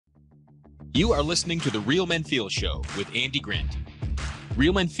You are listening to the Real Men Feel Show with Andy Grant.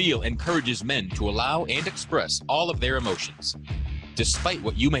 Real Men Feel encourages men to allow and express all of their emotions. Despite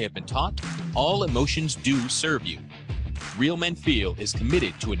what you may have been taught, all emotions do serve you. Real Men Feel is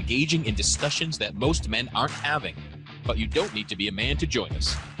committed to engaging in discussions that most men aren't having, but you don't need to be a man to join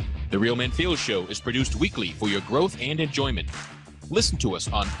us. The Real Men Feel Show is produced weekly for your growth and enjoyment. Listen to us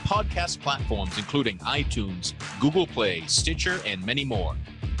on podcast platforms including iTunes, Google Play, Stitcher, and many more.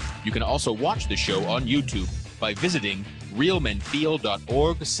 You can also watch the show on YouTube by visiting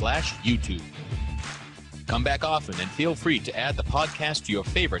realmenfeel.org/YouTube. Come back often and feel free to add the podcast to your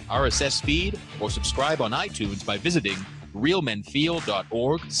favorite RSS feed or subscribe on iTunes by visiting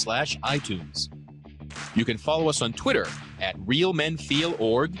realmenfeel.org/iTunes. You can follow us on Twitter at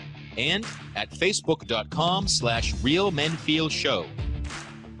realmenfeelorg and at facebook.com/realmenfeelshow.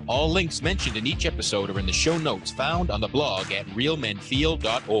 All links mentioned in each episode are in the show notes found on the blog at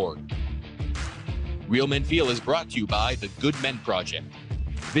realmenfeel.org. Real Men Feel is brought to you by the Good Men Project.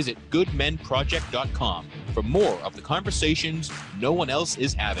 Visit goodmenproject.com for more of the conversations no one else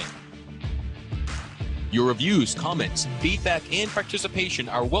is having. Your reviews, comments, feedback, and participation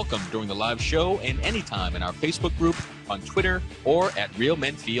are welcome during the live show and anytime in our Facebook group, on Twitter, or at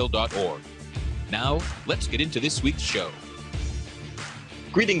realmenfeel.org. Now, let's get into this week's show.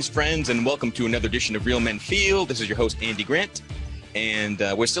 Greetings, friends, and welcome to another edition of Real Men Feel. This is your host, Andy Grant, and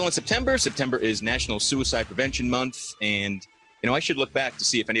we're still in September. September is National Suicide Prevention Month, and I should look back to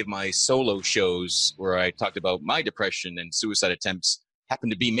see if any of my solo shows where I talked about my depression and suicide attempts happen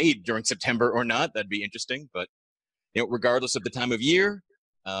to be made during September or not. That'd be interesting, but regardless of the time of year,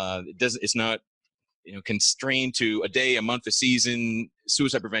 it's not constrained to a day, a month, a season.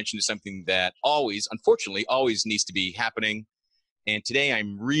 Suicide prevention is something that unfortunately, always needs to be happening. And today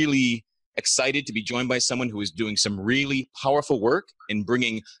I'm really excited to be joined by someone who is doing some really powerful work in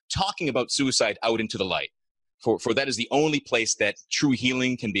bringing talking about suicide out into the light. For that is the only place that true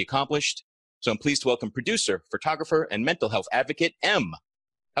healing can be accomplished. So I'm pleased to welcome producer, photographer, and mental health advocate, Em.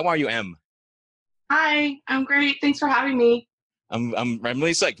 How are you, Em? Hi, I'm great. Thanks for having me. I'm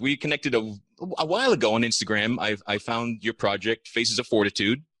really psyched. We connected a while ago on Instagram. I found your project, Faces of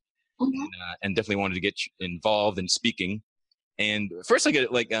Fortitude, and definitely wanted to get involved in speaking. And first, I get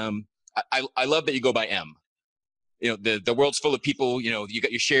it. I love that you go by M. The world's full of people. You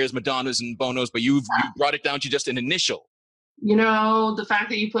got your Chers, Madonnas, and Bonos, but you brought it down to just an initial. The fact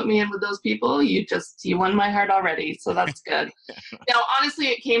that you put me in with those people, you won my heart already. So that's good. Honestly,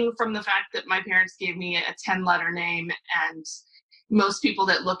 it came from the fact that my parents gave me a 10-letter name, and most people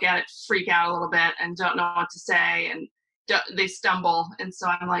that look at it freak out a little bit and don't know what to say, and they stumble. And so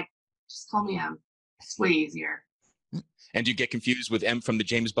I'm like, just call me M. It's way easier. And do you get confused with M from the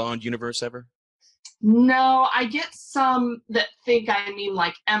James Bond universe ever? No, I get some that think I mean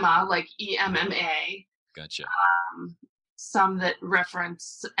like Emma, like EMMA. Gotcha. Some that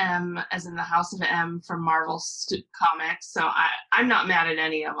reference M as in the House of M from Marvel comics. So I'm not mad at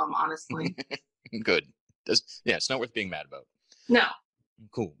any of them, honestly. Good. It's not worth being mad about. No.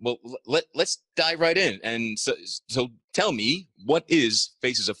 Cool. Well, let's dive right in. And so tell me, what is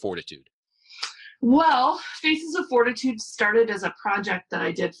Faces of Fortitude? Well, Faces of Fortitude started as a project that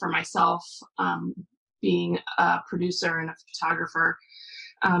I did for myself, being a producer and a photographer.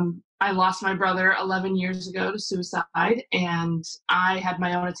 I lost my brother 11 years ago to suicide, and I had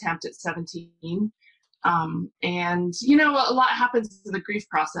my own attempt at 17. And, a lot happens in the grief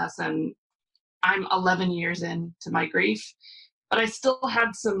process, and I'm 11 years into my grief, but I still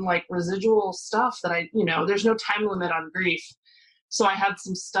had some residual stuff that there's no time limit on grief. So I had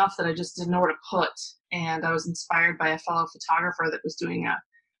some stuff that I just didn't know where to put, and I was inspired by a fellow photographer that was doing a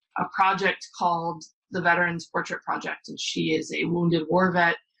project called the Veterans Portrait Project, and she is a wounded war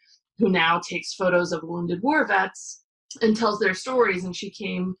vet who now takes photos of wounded war vets and tells their stories. And she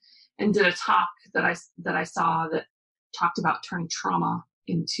came and did a talk that I saw that talked about turning trauma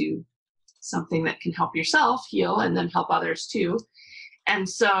into something that can help yourself heal and then help others too. And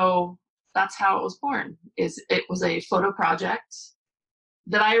so that's how it was born. It was a photo project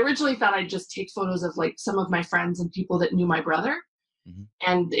that I originally thought I'd just take photos of some of my friends and people that knew my brother. Mm-hmm.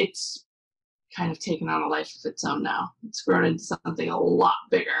 And it's kind of taken on a life of its own now. It's grown into something a lot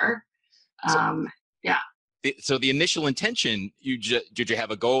bigger. So the initial intention, did you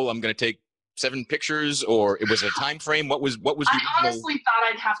have a goal? I'm going to take 7 pictures, or it was a time frame? What was I honestly thought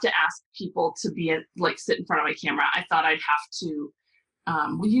I'd have to ask people to be sit in front of my camera. I thought I'd have to,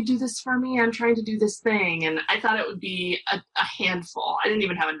 will you do this for me? I'm trying to do this thing. And I thought it would be a handful. I didn't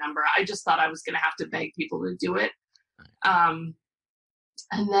even have a number. I just thought I was going to have to beg people to do it. And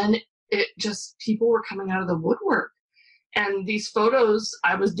then people were coming out of the woodwork. And these photos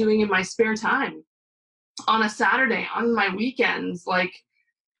I was doing in my spare time on a Saturday, on my weekends. Like,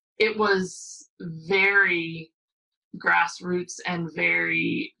 it was very grassroots and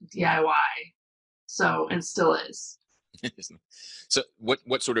very DIY. So, and still is. So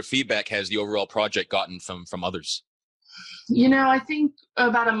what sort of feedback has the overall project gotten from others? I think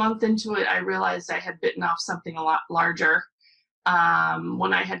about a month into it, I realized I had bitten off something a lot larger.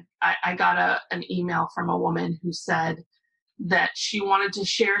 When I got an email from a woman who said that she wanted to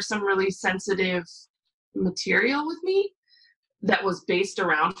share some really sensitive material with me that was based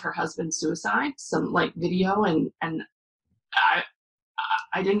around her husband's suicide, some like video, and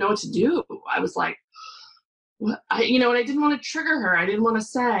I didn't know what to do. I was like, what? And I didn't want to trigger her. I didn't want to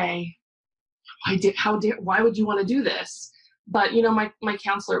say, why would you want to do this? But, my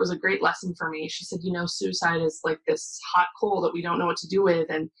counselor, it was a great lesson for me. She said, suicide is like this hot coal that we don't know what to do with.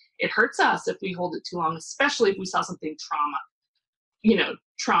 And it hurts us if we hold it too long, especially if we saw something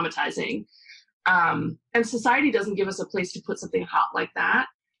traumatizing. And society doesn't give us a place to put something hot like that.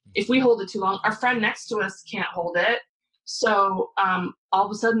 If we hold it too long, our friend next to us can't hold it. So all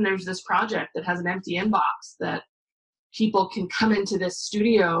of a sudden there's this project that has an empty inbox that people can come into this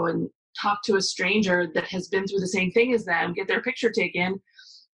studio and talk to a stranger that has been through the same thing as them, get their picture taken.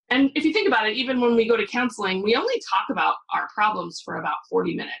 And if you think about it, even when we go to counseling, we only talk about our problems for about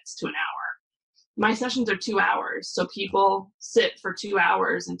 40 minutes to an hour. My sessions are 2 hours. So people sit for 2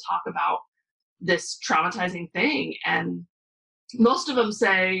 hours and talk about this traumatizing thing. And most of them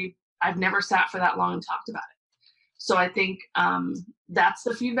say, I've never sat for that long and talked about it. So I think that's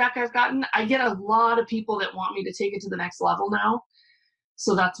the feedback I've gotten. I get a lot of people that want me to take it to the next level now.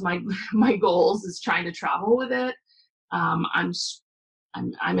 So that's my goals, is trying to travel with it. I'm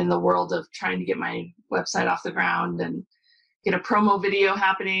in the world of trying to get my website off the ground and get a promo video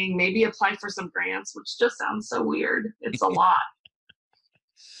happening, maybe apply for some grants, which just sounds so weird. It's a lot.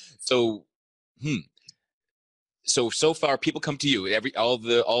 So, so far people come to you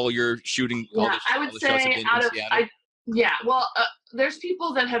all your shooting. Yeah, I would say there's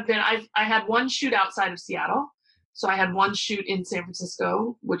people that have been, I had one shoot outside of Seattle. So I had one shoot in San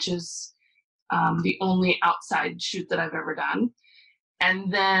Francisco, which is the only outside shoot that I've ever done. And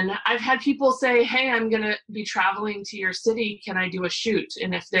then I've had people say, hey, I'm going to be traveling to your city. Can I do a shoot?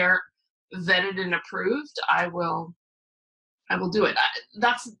 And if they're vetted and approved, I will do it.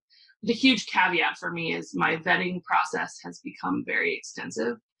 That's the huge caveat for me, is my vetting process has become very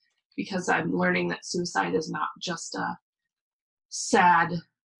extensive, because I'm learning that suicide is not just a sad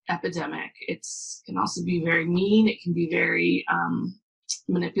epidemic. It can also be very mean. It can be very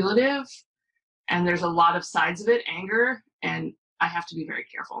manipulative. And there's a lot of sides of it, anger, and I have to be very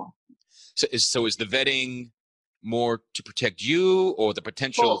careful. So is the vetting more to protect you or the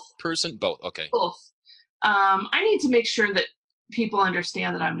potential person? Both. Okay. Both. I need to make sure that people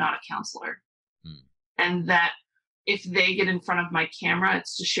understand that I'm not a counselor, and that if they get in front of my camera,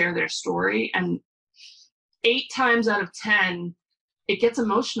 it's to share their story. And 8 times out of 10, it gets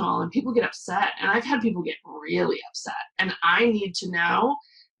emotional and people get upset. And I've had people get really upset. And I need to know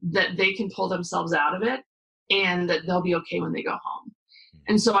that they can pull themselves out of it and that they'll be okay when they go home.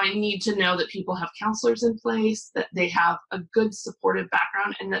 And so I need to know that people have counselors in place, that they have a good supportive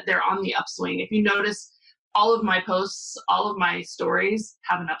background, and that they're on the upswing. If you notice, all of my posts, all of my stories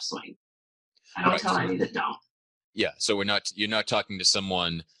have an upswing. I don't tell any that don't. Yeah. So you're not talking to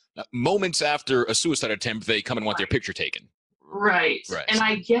someone moments after a suicide attempt, they come and want their picture taken. Right. And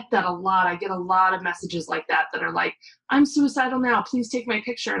I get that a lot. I get a lot of messages like that are like, I'm suicidal now, please take my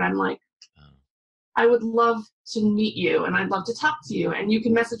picture. And I'm like, I would love to meet you and I'd love to talk to you, and you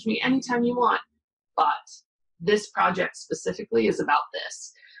can message me anytime you want. But this project specifically is about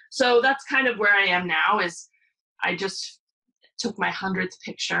this. So that's kind of where I am now. Is I just took my 100th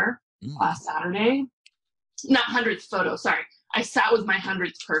picture last Saturday. Not 100th photo, sorry. I sat with my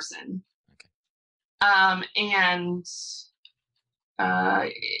 100th person. Okay. And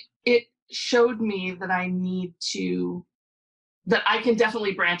it showed me that that I can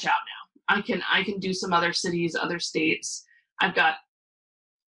definitely branch out now. I can do some other cities, other states. I've got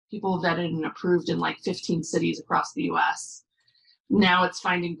people vetted and approved in like 15 cities across the US. Now it's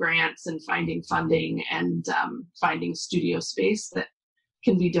finding grants and finding funding and finding studio space that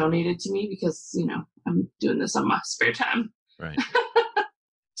can be donated to me, because, I'm doing this on my spare time. Right.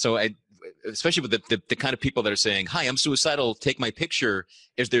 So especially with the kind of people that are saying, hi, I'm suicidal, take my picture.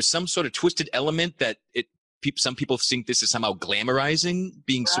 Is there some sort of twisted element that some people think this is somehow glamorizing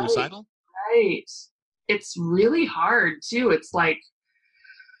being suicidal? Right. It's really hard too. It's like,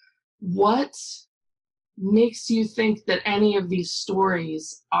 what makes you think that any of these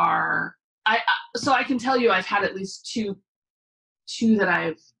stories are, so I can tell you I've had at least 2 two that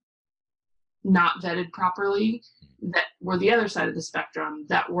I've not vetted properly that were the other side of the spectrum,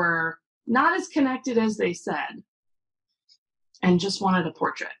 that were not as connected as they said, and just wanted a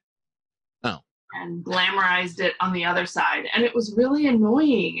portrait. Oh. And glamorized it on the other side. And it was really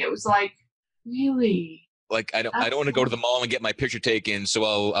annoying. It was like, really? Like, I don't want to go to the mall and get my picture taken, so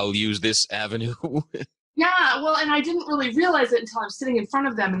I'll use this avenue. Yeah, well, and I didn't really realize it until I'm sitting in front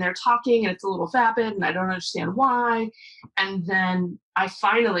of them and they're talking and it's a little vapid and I don't understand why. And then I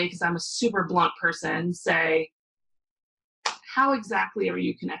finally, because I'm a super blunt person, say, how exactly are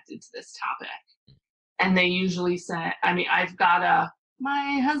you connected to this topic? And they usually say, I mean, I've got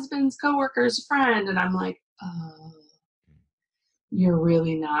my husband's coworker's friend, and I'm like, oh, you're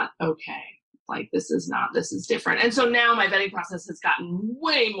really not okay. Like, this is different. And so now my vetting process has gotten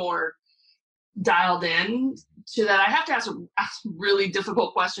way more dialed in to that. I have to ask really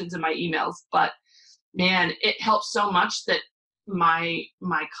difficult questions in my emails, but man, it helps so much that my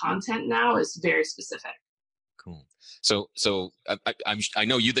content now is very specific. Cool. So I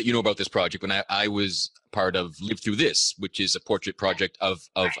know that you know about this project. When I was part of Live Through This, which is a portrait project of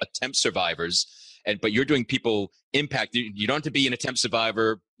Right. attempt survivors, but you're doing people impacted. You don't have to be an attempt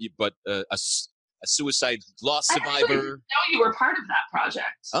survivor, but a suicide loss I survivor. actually didn't know you were part of that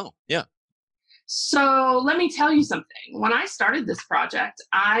project. Oh, yeah. So let me tell you something. When I started this project,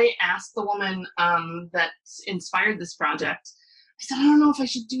 I asked the woman that inspired this project. I said, I don't know if I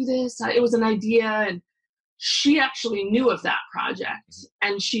should do this. It was an idea, and she actually knew of that project.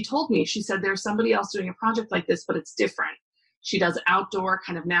 And she told me, she said, there's somebody else doing a project like this, but it's different. She does outdoor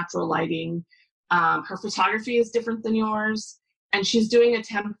kind of natural lighting. Her photography is different than yours. And she's doing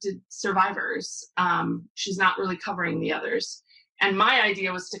attempted survivors. She's not really covering the others. And my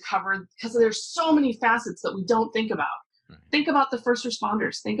idea was to cover, because there's so many facets that we don't think about. Right. Think about the first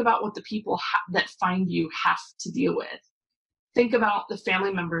responders. Think about what the people that find you have to deal with. Think about the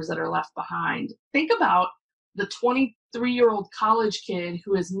family members that are left behind. Think about the 23-year-old college kid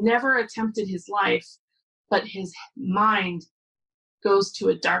who has never attempted his life, but his mind goes to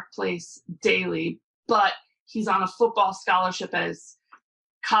a dark place daily, but he's on a football scholarship at his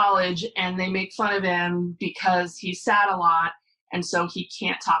college and they make fun of him because he's sad a lot, and so he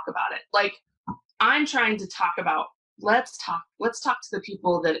can't talk about it. Like, I'm trying to talk about, let's talk to the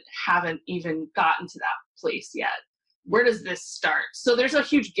people that haven't even gotten to that place yet. Where does this start? So there's a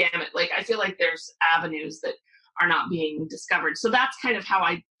huge gamut. Like, I feel like there's avenues that are not being discovered. So that's kind of how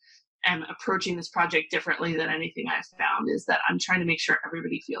I am approaching this project differently than anything I've found, is that I'm trying to make sure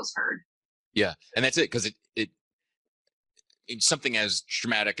everybody feels heard. Yeah. And that's it. Cause it's something as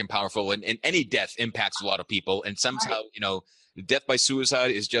traumatic and powerful, and any death impacts a lot of people. And somehow, Right. Death by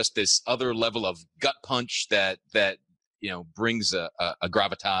suicide is just this other level of gut punch that brings a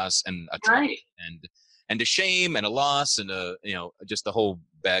gravitas and a trauma, Right. and a shame and a loss and just a whole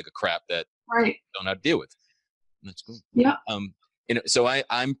bag of crap that Right. I don't know how to deal with. That's cool. Yeah. So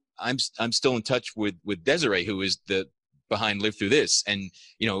I'm still in touch with Desiree, who is the behind Live Through This, and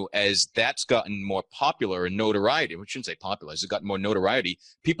as that's gotten more popular and notoriety, we shouldn't say popular, as it's gotten more notoriety,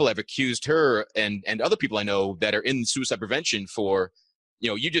 people have accused her and other people I know that are in suicide prevention for,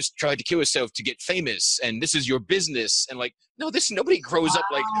 you just tried to kill yourself to get famous, and this is your business, and like, no, nobody grows up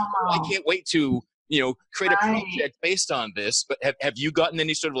like, oh, I can't wait to create a project based on this. But have you gotten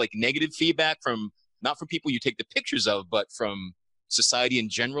any sort of like negative feedback from, not from people you take the pictures of, but from society in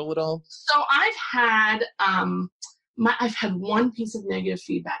general at all? So I've had one piece of negative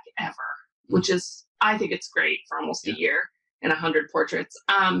feedback ever, which is, I think it's great for almost a year and 100 portraits.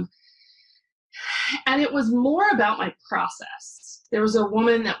 And it was more about my process. There was a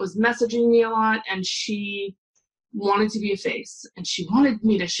woman that was messaging me a lot, and she wanted to be a face, and she wanted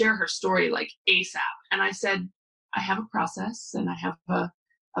me to share her story like ASAP. And I said, I have a process, and I have a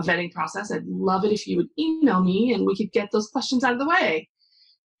vetting process. I'd love it if you would email me and we could get those questions out of the way.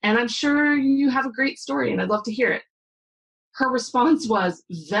 And I'm sure you have a great story and I'd love to hear it. Her response was,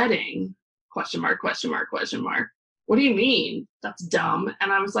 vetting, question mark, question mark, question mark. What do you mean? That's dumb.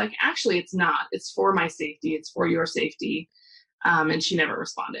 And I was like, actually, it's not. It's for my safety. It's for your safety. And she never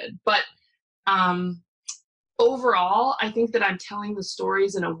responded. But overall, I think that I'm telling the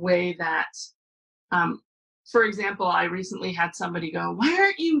stories in a way that, for example, I recently had somebody go, why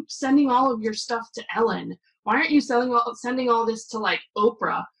aren't you sending all of your stuff to Ellen? Why aren't you sending all this to like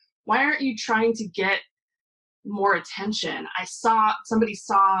Oprah? Why aren't you trying to get more attention? Somebody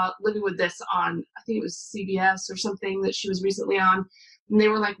saw Living with This on, I think it was CBS or something that she was recently on. And they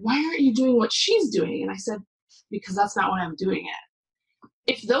were like, why aren't you doing what she's doing? And I said, because that's not why I'm doing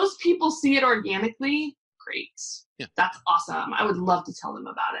it. If those people see it organically, great. Yeah. That's awesome. I would love to tell them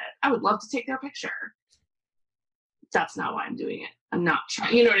about it. I would love to take their picture. that's not why I'm doing it. I'm not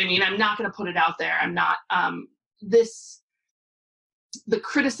trying, you know what I mean? I'm not going to put it out there. I'm not, the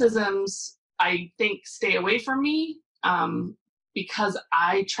criticisms, I think, stay away from me, because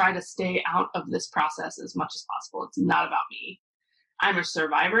I try to stay out of this process as much as possible. It's not about me. I'm a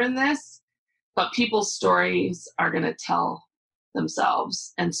survivor in this, but people's stories are going to tell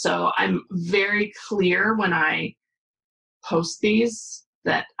themselves. And so I'm very clear when I post these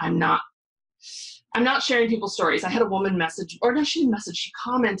that I'm not sharing people's stories. I had a woman message, or no, she messaged, she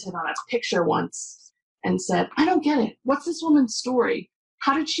commented on a picture once and said, I don't get it. What's this woman's story?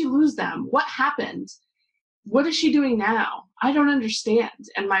 How did she lose them? What happened? What is she doing now? I don't understand.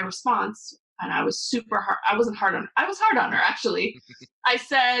 And my response, and I was super hard, I wasn't hard on her. I was hard on her, actually. I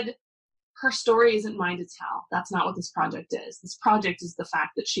said, her story isn't mine to tell. That's not what this project is. This project is the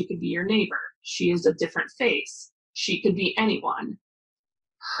fact that she could be your neighbor. She is a different face. She could be anyone.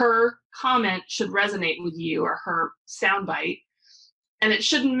 Her comment should resonate with you, or her soundbite. And it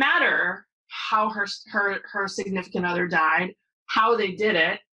shouldn't matter how her significant other died, how they did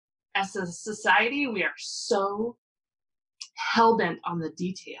it. As a society, we are so hell-bent on the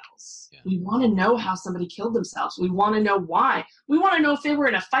details. Yeah. We want to know how somebody killed themselves. We want to know why. We want to know if they were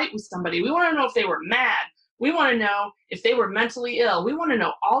in a fight with somebody. We want to know if they were mad. We want to know if they were mentally ill. We want to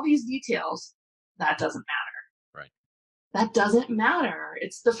know all these details. That doesn't matter. Right. That doesn't matter.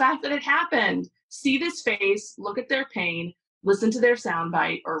 It's the fact that it happened. See this face, look at their pain, listen to their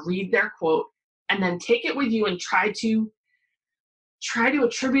soundbite or read their quote, and then take it with you and try to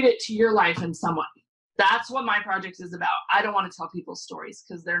attribute it to your life in some way. That's what my project is about. I don't want to tell people's stories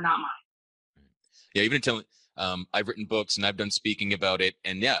because they're not mine. Yeah, even telling, I've written books and I've done speaking about it,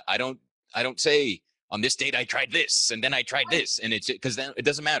 and yeah, I don't say on this date I tried this and then I tried this, and it's because then it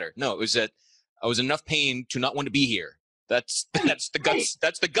doesn't matter. No, it was that I was in enough pain to not want to be here. That's the guts. Right.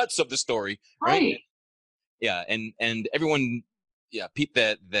 That's the guts of the story, right? Yeah, and everyone, yeah,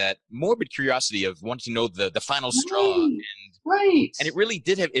 that morbid curiosity of wanting to know the final straw, and and it really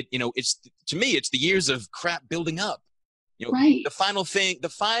did have it. You know, it's, to me, it's the years of crap building up. You know, the final thing,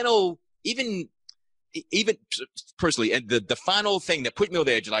 even personally, and the final thing that put me over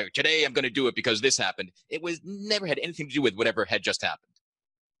the edge, like, today I'm going to do it because this happened. It was never had anything to do with whatever had just happened.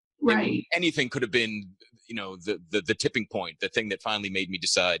 Right. Anything could have been, you know, the tipping point, the thing that finally made me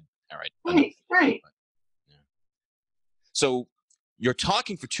decide, all right. Right. Yeah. So you're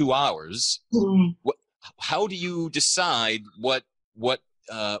talking for 2 hours. How do you decide what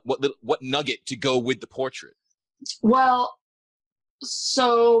nugget to go with the portrait? Well,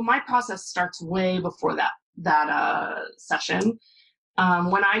 so my process starts way before that session.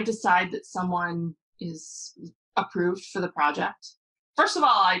 When I decide that someone is approved for the project, first of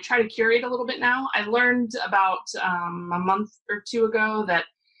all, I try to curate a little bit now. I learned about a month or two ago that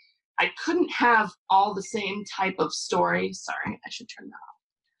I couldn't have all the same type of story. Sorry, I should turn that off.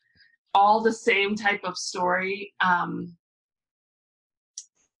 All the same type of story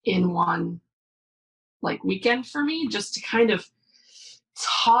in one weekend for me, just to kind of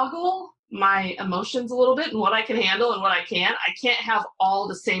toggle my emotions a little bit and what I can handle and what I can't. I can't have all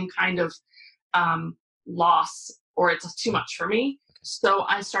the same kind of loss, or it's too much for me. So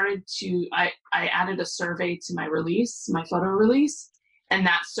I added a survey to my photo release, and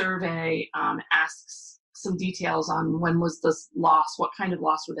that survey asks some details on when was this loss, what kind of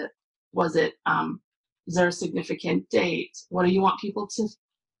loss was it, is there a significant date, what do you want people to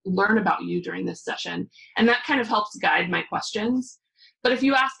learn about you during this session, and that kind of helps guide my questions. But if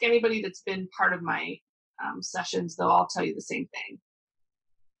you ask anybody that's been part of my sessions, they'll all tell you the same thing.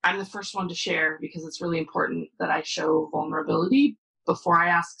 I'm the first one to share because it's really important that I show vulnerability before I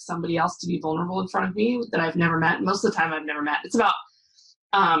ask somebody else to be vulnerable in front of me that I've never met. Most of the time I've never met. It's about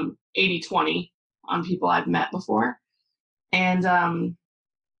 80-20 on people I've met before. And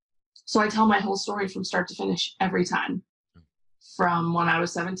so I tell my whole story from start to finish every time, from when I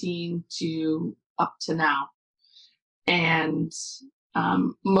was 17 to up to now. And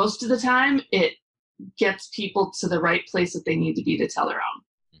most of the time it gets people to the right place that they need to be to tell their own.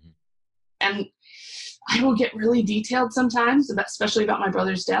 Mm-hmm. And I will get really detailed sometimes, especially about my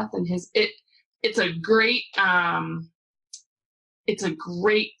brother's death and it's a great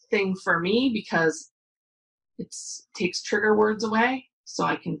thing for me because it takes trigger words away. So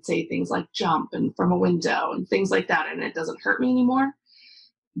I can say things like jump and from a window and things like that, and it doesn't hurt me anymore.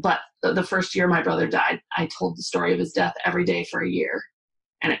 But the first year my brother died, I told the story of his death every day for a year.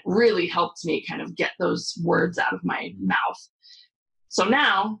 And it really helped me kind of get those words out of my mouth. So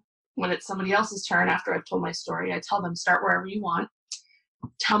now, when it's somebody else's turn after I've told my story, I tell them, start wherever you want.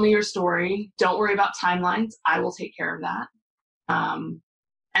 Tell me your story. Don't worry about timelines. I will take care of that.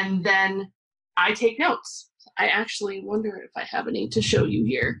 And then I take notes. I actually wonder if I have any to show you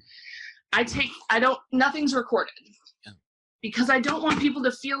here. Nothing's recorded. Yeah. Because I don't want people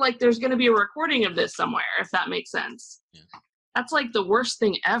to feel like there's going to be a recording of this somewhere, if that makes sense. Yeah. That's like the worst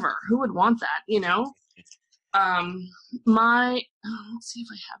thing ever. Who would want that, you know? Let's see if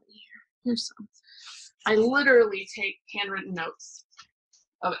I have it here. Here's some. I literally take handwritten notes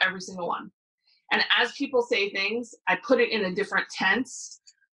of every single one. And as people say things, I put it in a different tense,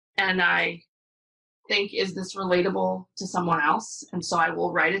 and I think, is this relatable to someone else? And so I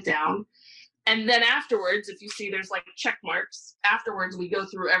will write it down. And then afterwards, if you see there's like check marks, afterwards we go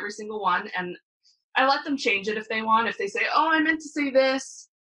through every single one, and I let them change it if they want. If they say, oh, I meant to say this,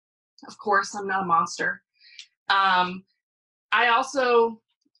 of course, I'm not a monster. I also,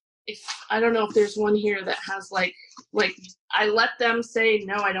 I don't know if there's one here that has like I let them say,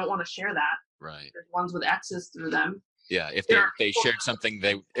 no, I don't want to share that. Right. There's ones with X's through them. Yeah, if they shared something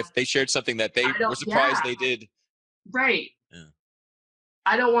that they were surprised they did. Right. Yeah.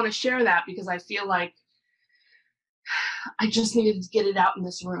 I don't want to share that because I feel like I just needed to get it out in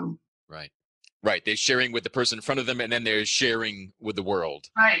this room. Right. Right. They're sharing with the person in front of them, and then they're sharing with the world.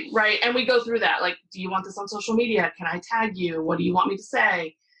 Right, right. And we go through that. Like, do you want this on social media? Can I tag you? What do you want me to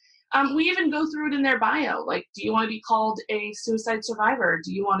say? We even go through it in their bio. Like, do you want to be called a suicide survivor?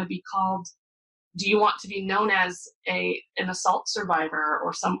 Do you want to be known as an assault survivor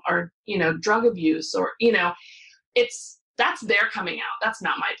or drug abuse, or, that's their coming out. That's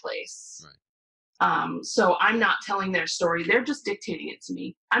not my place. Right. So I'm not telling their story. They're just dictating it to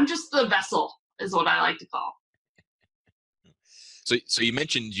me. I'm just the vessel, is what I like to call. So you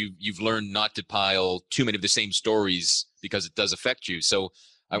mentioned you've learned not to pile too many of the same stories because it does affect you. So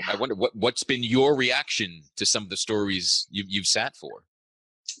I wonder what's been your reaction to some of the stories you've sat for.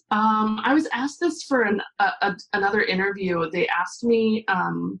 I was asked this for another interview. They asked me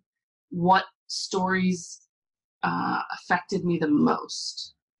what stories affected me the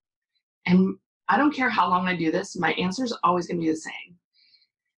most, and I don't care how long I do this, my answer is always going to be the same.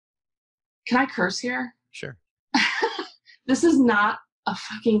 Can I curse here? Sure. This is not a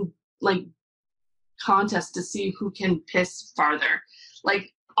fucking contest to see who can piss farther.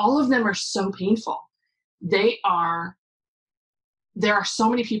 All of them are so painful. There are so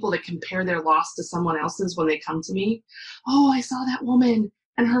many people that compare their loss to someone else's when they come to me. Oh, I saw that woman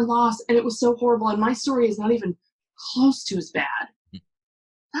and her loss, and it was so horrible, and my story is not even close to as bad.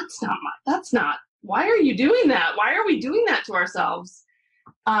 That's not. Why are you doing that? Why are we doing that to ourselves?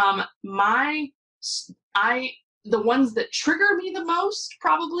 The ones that trigger me the most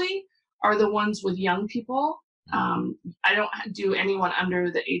probably are the ones with young people. I don't do anyone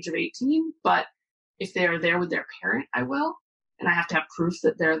under the age of 18, but if they're there with their parent, I will. And I have to have proof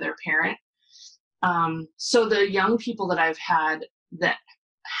that they're their parent. So the young people that I've had that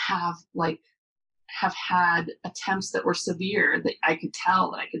have had attempts that were severe, that I could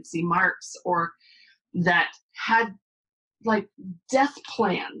tell, that I could see marks, or that had death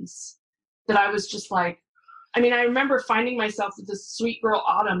plans, that I was just I remember finding myself with this sweet girl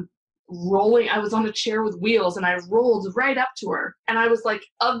Autumn rolling. I was on a chair with wheels and I rolled right up to her, and I was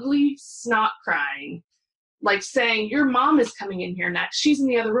ugly snot crying, saying, your mom is coming in here next. She's in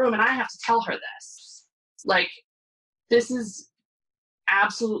the other room and I have to tell her this. This is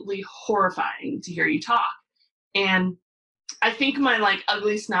absolutely horrifying to hear you talk. And I think my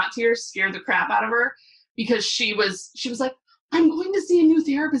ugly snot tears scared the crap out of her, because she was like, I'm going to see a new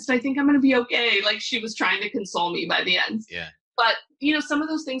therapist. I think I'm going to be okay. She was trying to console me by the end. Yeah. But, some of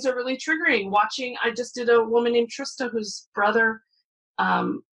those things are really triggering. I just did a woman named Trista whose brother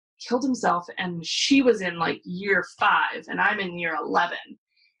killed himself, and she was in year 5 and I'm in year 11,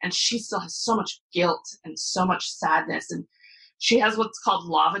 and she still has so much guilt and so much sadness, and she has what's called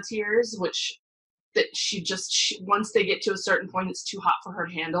lava tears, which that she once they get to a certain point, it's too hot for her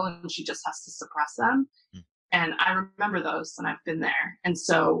to handle, and she just has to suppress them. And I remember those, and I've been there. And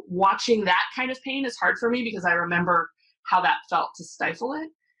so watching that kind of pain is hard for me, because I remember how that felt to stifle it.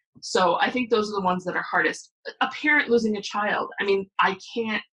 So I think those are the ones that are hardest. A parent losing a child.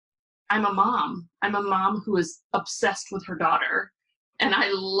 I'm a mom. I'm a mom who is obsessed with her daughter, and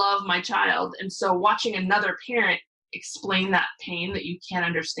I love my child. And so watching another parent explain that pain that you can't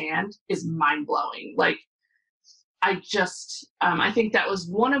understand is mind blowing. I think that was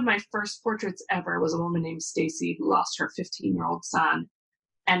one of my first portraits ever, was a woman named Stacy who lost her 15-year-old son.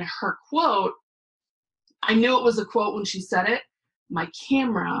 And her quote, I knew it was a quote when she said it. My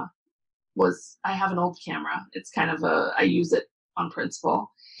camera I have an old camera. It's kind of I use it on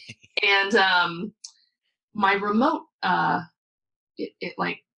principle. And my remote,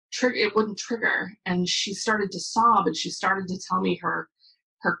 it wouldn't trigger. And she started to sob, and she started to tell me her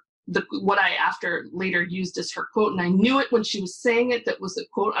what I after later used as her quote. And I knew it when she was saying it, that was the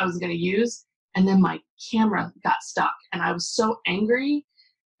quote I was going to use. And then my camera got stuck and I was so angry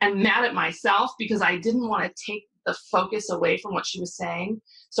and mad at myself because I didn't want to take the focus away from what she was saying.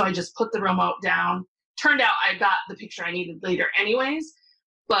 So I just put the remote down. Turned out I got the picture I needed later anyways,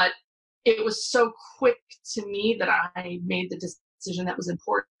 but it was so quick to me that I made the decision that was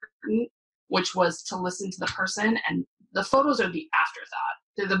important, which was to listen to the person. And the photos are the afterthought.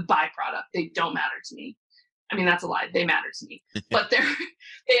 They're the byproduct. They don't matter to me. I mean, that's a lie. They matter to me, but they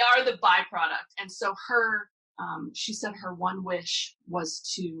are the byproduct. And so she said her one wish was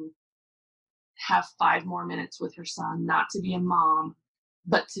to have 5 more minutes with her son, not to be a mom,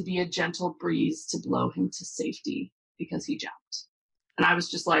 but to be a gentle breeze to blow him to safety because he jumped. And I was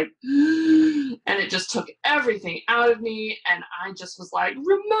just like, and it just took everything out of me. And I just was like,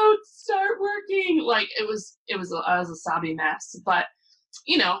 remote, start working. Like I was a sobby mess, but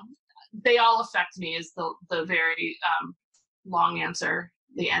you know, they all affect me is the very long answer.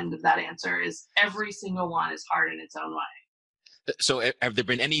 The end of that answer is every single one is hard in its own way. So have there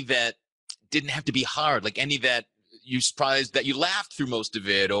been any that didn't have to be hard? Like any that you surprised that you laughed through most of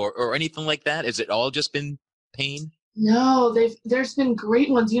it or anything like that? Has it all just been pain? No, there's been great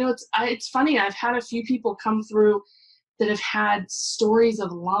ones. You know, it's funny. I've had a few people come through that have had stories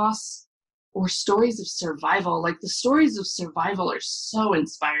of loss or stories of survival. Like the stories of survival are so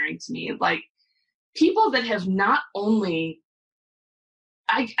inspiring to me. Like people that have not only,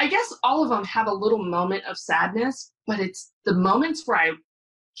 I guess all of them have a little moment of sadness, but it's the moments where I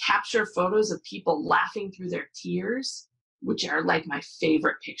capture photos of people laughing through their tears, which are like my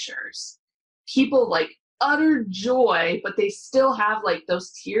favorite pictures. People like utter joy, but they still have like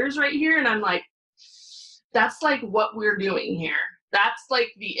those tears right here. And I'm like, that's like what we're doing here. That's like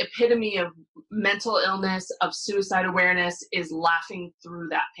the epitome of mental illness, of suicide awareness, is laughing through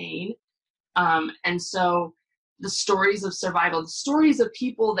that pain. And so the stories of survival, the stories of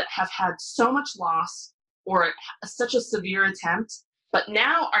people that have had so much loss or such a severe attempt, but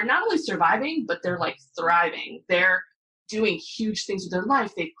now are not only surviving, but they're like thriving. They're doing huge things with their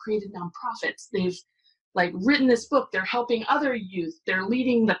life. They've created nonprofits. They've like written this book. They're helping other youth. They're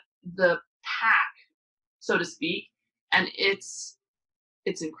leading the pack, so to speak. And it's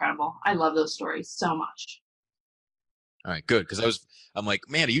incredible. I love those stories so much. All right, good. Because I'm like,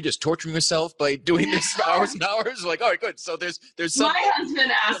 man, are you just torturing yourself by doing this for hours and hours? Like, all right, good. So there's some. My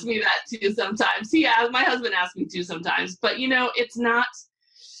husband asks me that too sometimes. My husband asks me too sometimes. But you know, it's not.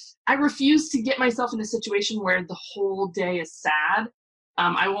 I refuse to get myself in a situation where the whole day is sad.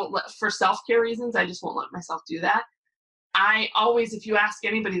 I won't for self-care reasons. I just won't let myself do that. I always, if you ask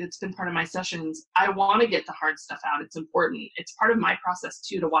anybody that's been part of my sessions, I want to get the hard stuff out. It's important. It's part of my process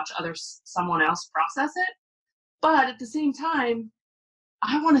too, to watch someone else process it. But at the same time,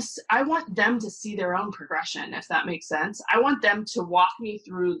 I want them to see their own progression, if that makes sense. I want them to walk me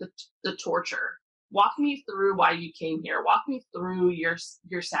through the torture, walk me through why you came here, walk me through your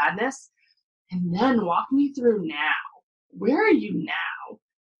sadness, and then walk me through now. Where are you now?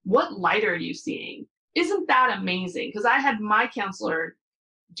 What light are you seeing? Isn't that amazing? Because I had my counselor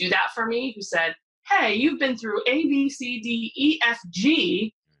do that for me, who said, hey, you've been through A, B, C, D, E, F,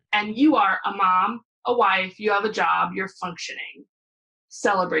 G, and you are a mom, a wife, you have a job, you're functioning.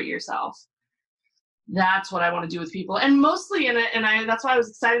 Celebrate yourself. That's what I want to do with people. And mostly, that's why I was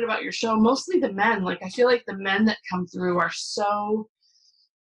excited about your show, mostly the men. Like, I feel like the men that come through are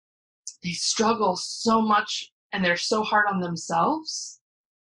they struggle so much and they're so hard on themselves.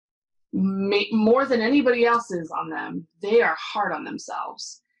 More than anybody else is on them. They are hard on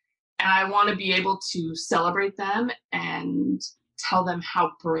themselves. And I want to be able to celebrate them and tell them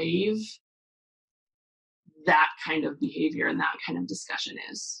how brave that kind of behavior and that kind of discussion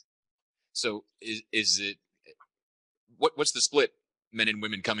is. So is it, what's the split, men and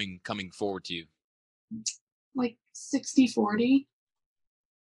women coming forward to you? Like 60-40,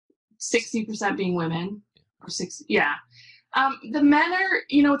 60% being women, or 60, yeah. The men are,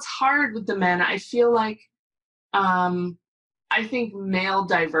 it's hard with the men. I feel like, I think male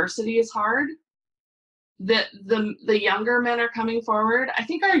diversity is hard. The younger men are coming forward. I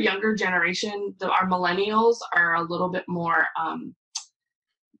think our younger generation, our millennials, are a little bit more,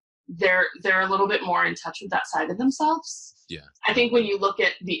 they're a little bit more in touch with that side of themselves. Yeah. I think when you look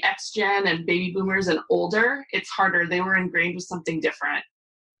at the X Gen and baby boomers and older, it's harder. They were ingrained with something different.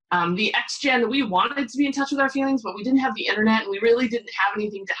 The X Gen, we wanted to be in touch with our feelings, but we didn't have the internet, and we really didn't have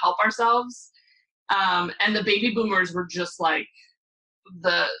anything to help ourselves. And the baby boomers were just like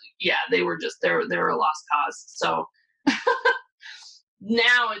they were a lost cause. So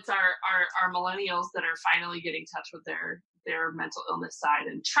now it's our millennials that are finally getting in touch with their mental illness side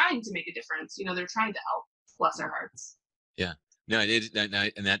and trying to make a difference. They're trying to help. Bless their hearts. Yeah. No,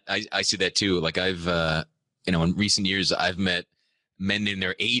 and that I see that too. Like I've, in recent years, I've met men in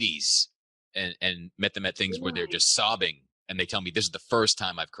their 80s and met them at things where they're just sobbing and they tell me this is the first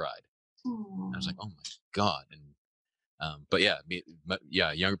time I've cried. I was like, oh my God. And, but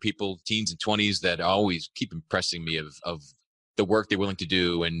yeah, younger people, teens and 20s that always keep impressing me of the work they're willing to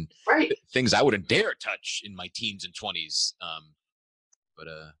do and things I wouldn't dare touch in my teens and 20s.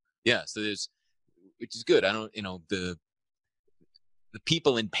 So which is good. I don't, the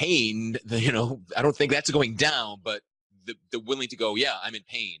people in pain, I don't think that's going down, but the willing to go, yeah, I'm in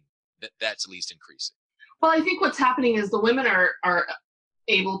pain. That's at least increasing. Well, I think what's happening is the women are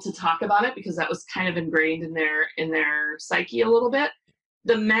able to talk about it because that was kind of ingrained in their psyche a little bit.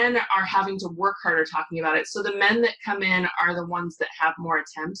 The men are having to work harder talking about it. So the men that come in are the ones that have more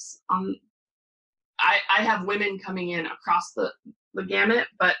attempts. I have women coming in across the gamut,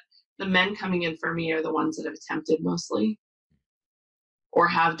 but the men coming in for me are the ones that have attempted mostly or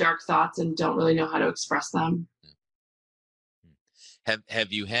have dark thoughts and don't really know how to express them.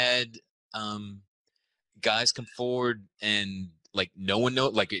 Have you had guys come forward and like no one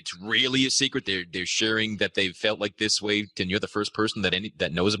knows, like it's really a secret, they're sharing that they've felt like this way, and you're the first person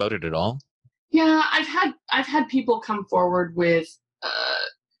that knows about it at all? Yeah, I've had people come forward with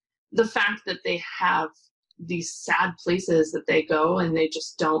the fact that they have these sad places that they go and they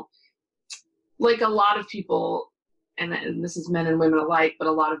just don't, like a lot of people, and this is men and women alike, but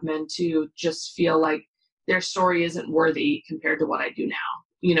a lot of men too, just feel like their story isn't worthy compared to what I do now,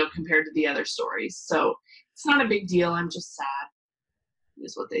 compared to the other stories. So it's not a big deal. I'm just sad,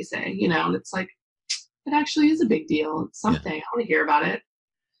 is what they say, and it's like, it actually is a big deal. It's something. I want to hear about it.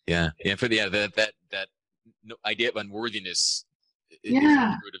 Yeah. That idea of unworthiness is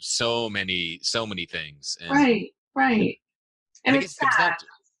the root of so many things. And, right. And it's sad.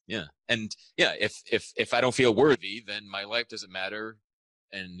 Yeah. And yeah, if I don't feel worthy, then my life doesn't matter.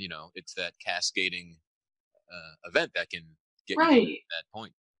 And, it's that cascading event that can get you to that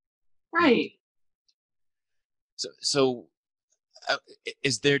point. Right. So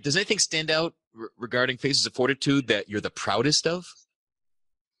does anything stand out regarding Faces of Fortitude that you're the proudest of?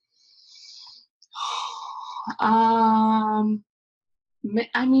 I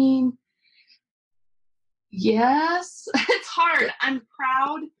mean, yes, it's hard. I'm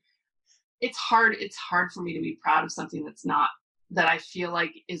proud. It's hard for me to be proud of something that I feel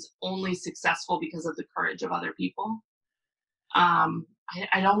like is only successful because of the courage of other people.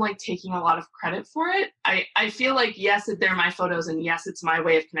 I don't like taking a lot of credit for it. I feel like, yes, they're my photos and yes, it's my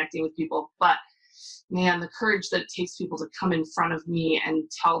way of connecting with people, but man, the courage that it takes people to come in front of me and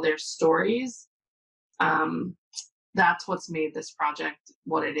tell their stories, that's what's made this project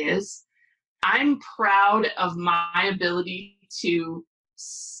what it is. I'm proud of my ability to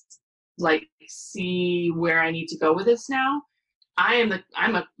see where I need to go with this now. I'm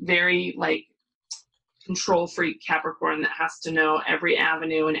a very control freak Capricorn that has to know every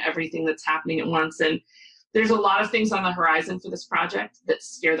avenue and everything that's happening at once. And there's a lot of things on the horizon for this project that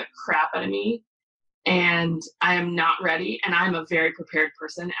scare the crap out of me. And I am not ready. And I'm a very prepared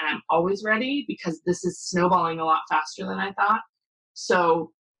person and I'm always ready because this is snowballing a lot faster than I thought.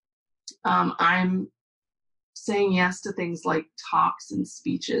 So I'm saying yes to things like talks and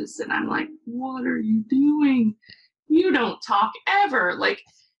speeches. And I'm like, what are you doing? You don't talk ever. Like,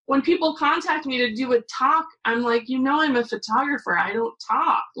 when people contact me to do a talk, I'm like, I'm a photographer. I don't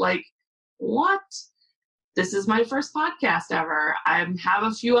talk. Like, what? This is my first podcast ever. I have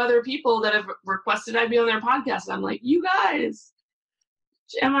a few other people that have requested I be on their podcast. I'm like, you guys,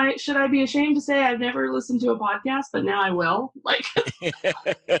 should I be ashamed to say I've never listened to a podcast, but now I will? Like,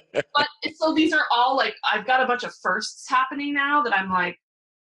 but so these are all I've got a bunch of firsts happening now that I'm like,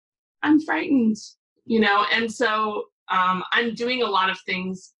 I'm frightened, and so I'm doing a lot of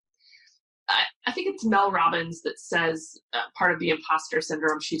things. I think it's Mel Robbins that says part of the imposter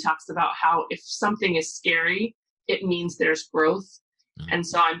syndrome. She talks about how if something is scary, it means there's growth. Mm-hmm. And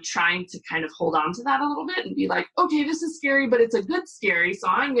so I'm trying to kind of hold on to that a little bit and be like, okay, this is scary, but it's a good scary. So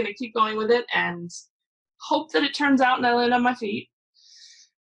I'm going to keep going with it and hope that it turns out and I land on my feet.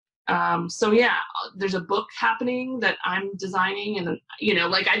 So yeah, there's a book happening that I'm designing and,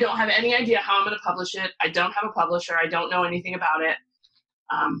 I don't have any idea how I'm going to publish it. I don't have a publisher. I don't know anything about it.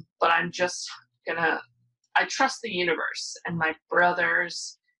 But I'm just I trust the universe, and my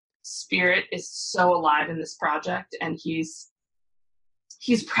brother's spirit is so alive in this project, and he's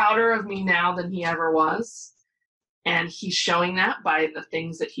prouder of me now than he ever was. And he's showing that by the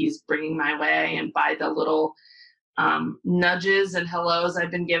things that he's bringing my way and by the little nudges and hellos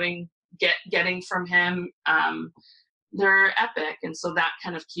I've been getting from him. they're epic. And so that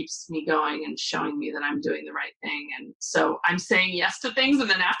kind of keeps me going and showing me that I'm doing the right thing. And so I'm saying yes to things. And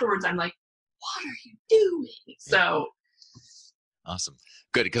then afterwards I'm like, what are you doing? So. Awesome.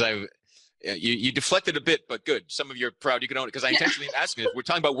 Good. Because you deflected a bit, but good. Some of you are proud you can own it, because I intentionally asked you. We're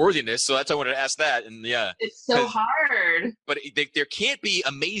talking about worthiness, so that's why I wanted to ask that. And yeah, it's so hard. But there can't be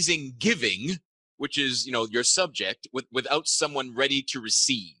amazing giving, which is your subject, without someone ready to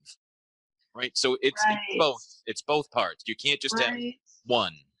receive, right? So it's both. It's both parts. You can't just have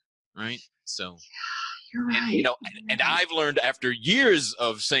one, right? So. You're right. And I've learned after years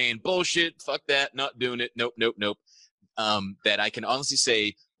of saying bullshit, fuck that, not doing it, nope, that I can honestly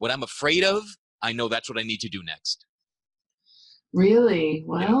say, what I'm afraid of, I know that's what I need to do next. Really?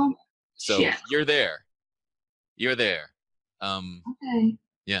 Well, so shit. You're there. Okay.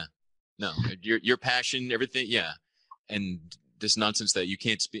 Yeah. No, your passion, everything. Yeah. And this nonsense that you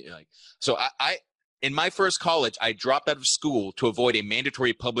can't speak like, so I in my first college, I dropped out of school to avoid a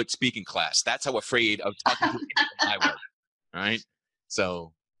mandatory public speaking class. That's how afraid of talking to people I was. Right.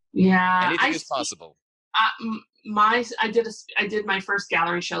 So yeah, anything is possible. I did my first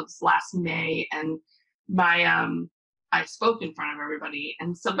gallery show this last May, and I spoke in front of everybody,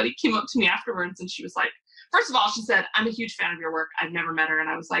 and somebody came up to me afterwards, and she was like, first of all, she said, I'm a huge fan of your work. I've never met her. And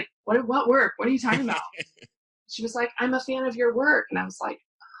I was like, what work? What are you talking about? She was like, I'm a fan of your work. And I was like,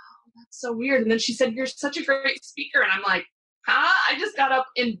 oh, that's so weird. And then she said, you're such a great speaker. And I'm like, huh? I just got up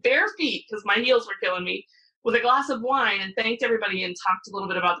in bare feet because my heels were killing me, with a glass of wine, and thanked everybody and talked a little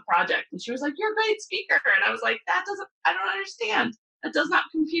bit about the project. And she was like, you're a great speaker. And I was like, I don't understand. That does not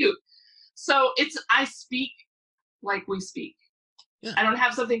compute. So I speak like we speak. Yeah. I don't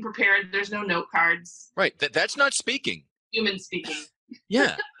have something prepared. There's no note cards. Right. That's not speaking. Human speaking.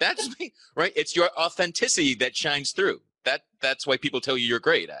 Yeah, that's me. Right. It's your authenticity that shines through. That's why people tell you you're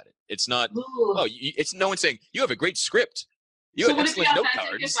great at it. It's not, it's no one saying you have a great script. You have excellent note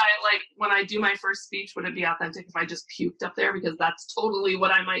cards. If when I do my first speech, would it be authentic if I just puked up there? Because that's totally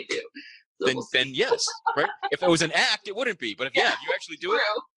what I might do. So then yes, right? If it was an act, it wouldn't be. But if you actually do it,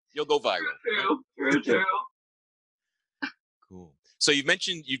 you'll go viral. True. Cool. So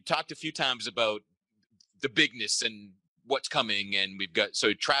you've talked a few times about the bigness and what's coming, and we've got,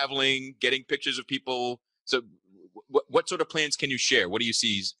 so traveling, getting pictures of people. So what sort of plans can you share? What do you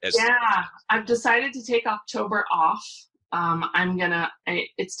see as? Yeah, I've decided to take October off.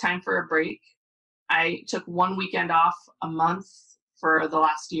 It's time for a break. I took one weekend off a month for the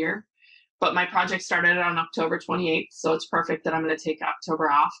last year, but my project started on October 28th. So it's perfect that I'm going to take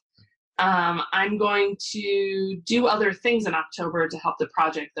October off. I'm going to do other things in October to help the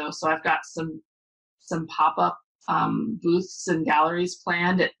project though. So I've got some pop-up booths and galleries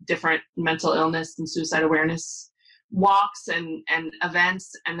planned at different mental illness and suicide awareness walks and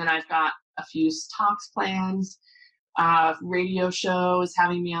events. And then I've got a few talks planned. Radio show is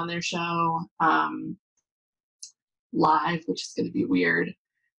having me on their show live, which is going to be weird.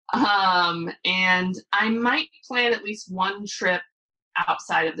 And I might plan at least one trip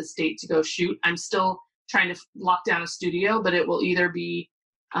outside of the state to go shoot. I'm still trying to lock down a studio, but it will either be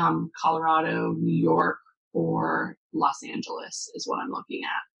Colorado, New York, or Los Angeles is what I'm looking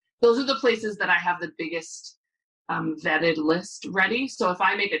at. Those are the places that I have the biggest vetted list ready. So if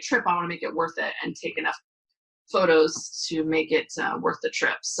I make a trip, I want to make it worth it and take enough photos to make it worth the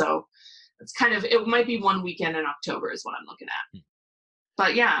trip. So it's it might be one weekend in October is what I'm looking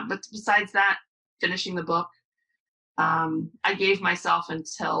at. But besides that, finishing the book, I gave myself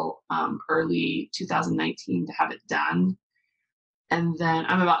until early 2019 to have it done. And then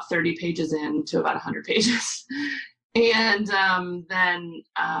I'm about 30 pages in to about 100 pages. And then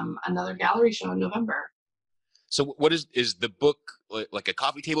another gallery show in November. So what is the book like a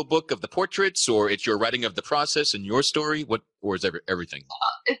coffee table book of the portraits, or it's your writing of the process and your story? Or is everything?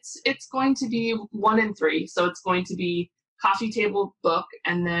 It's going to be 1 and 3. So it's going to be coffee table book,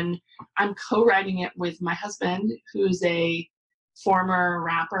 and then I'm co-writing it with my husband, who's a former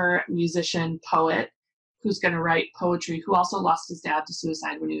rapper, musician, poet, who's going to write poetry, who also lost his dad to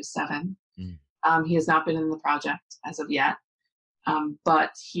suicide when he was 7. He has not been in the project as of yet.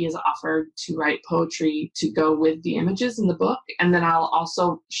 But he has offered to write poetry to go with the images in the book. And then I'll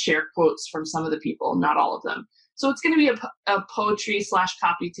also share quotes from some of the people, not all of them. So it's going to be a poetry /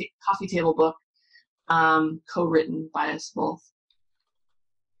 coffee table book, co-written by us both.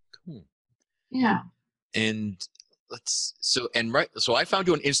 Cool. Yeah. And so I found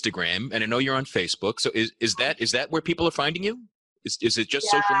you on Instagram, and I know you're on Facebook. So is that where people are finding you? Is it just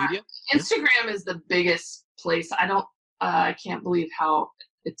social media? Instagram is the biggest place. I can't believe how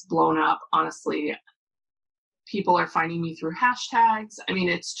it's blown up, honestly. people are finding me through hashtags. I mean,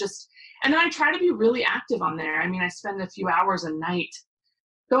 it's just, and then I try to be really active on there. I mean, I spend a few hours a night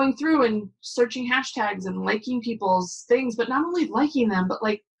going through and searching hashtags and liking people's things, but not only liking them, but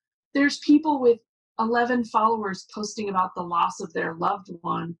like there's people with 11 followers posting about the loss of their loved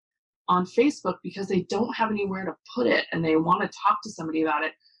one on Facebook because they don't have anywhere to put it and they want to talk to somebody about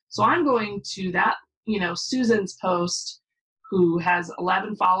it. So I'm going to that, Susan's post, who has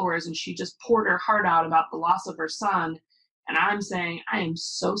 11 followers, and she just poured her heart out about the loss of her son. And I'm saying, I am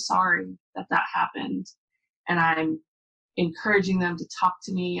so sorry that happened. And I'm encouraging them to talk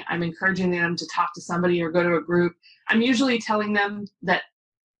to me. I'm encouraging them to talk to somebody or go to a group. I'm usually telling them that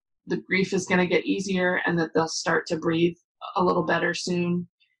the grief is going to get easier and that they'll start to breathe a little better soon.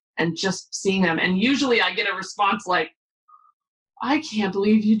 And just seeing them. And usually I get a response like, I can't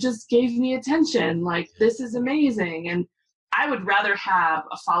believe you just gave me attention. Like, this is amazing. And I would rather have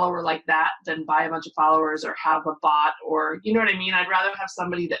a follower like that than buy a bunch of followers or have a bot or, you know what I mean? I'd rather have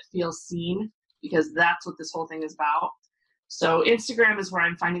somebody that feels seen, because that's what this whole thing is about. So Instagram is where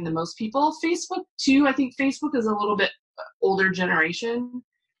I'm finding the most people. Facebook too. I think Facebook is a little bit older generation.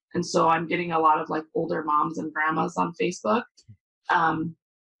 And so I'm getting a lot of like older moms and grandmas on Facebook.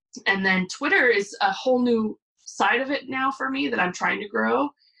 And then Twitter is a whole new side of it now for me that I'm trying to grow.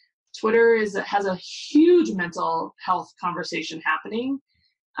 Twitter has a huge mental health conversation happening.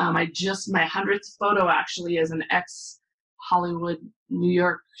 My 100th photo actually is an ex-Hollywood, New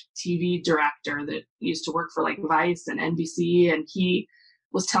York TV director that used to work for like Vice and NBC. And he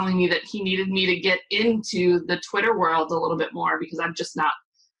was telling me that he needed me to get into the Twitter world a little bit more because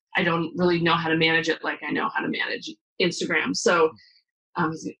I don't really know how to manage it like I know how to manage Instagram. So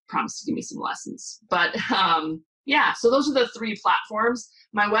he's promised to give me some lessons. But yeah, so those are the 3 platforms.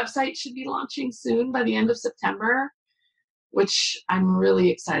 My website should be launching soon by the end of September, which I'm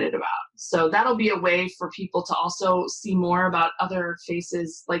really excited about. So that'll be a way for people to also see more about other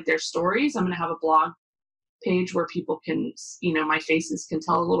faces, like their stories. I'm going to have a blog page where people can, my faces can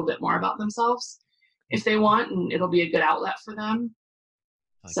tell a little bit more about themselves if they want, and it'll be a good outlet for them.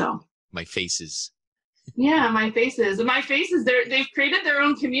 My faces. Yeah, my faces. And my faces, they've created their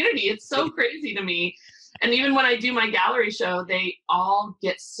own community. It's so crazy to me. And even when I do my gallery show, they all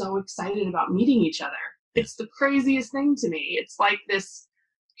get so excited about meeting each other. It's the craziest thing to me. It's like this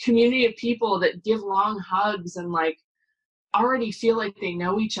community of people that give long hugs and like already feel like they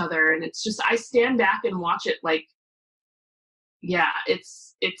know each other. And it's just, I stand back and watch it like, yeah,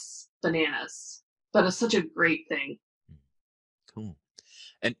 it's bananas, but it's such a great thing. Cool.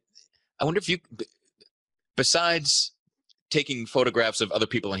 And I wonder if you, besides taking photographs of other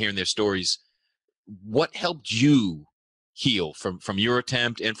people and hearing their stories, what helped you heal from your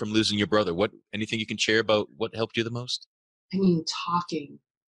attempt and from losing your brother? Anything you can share about what helped you the most? I mean, talking.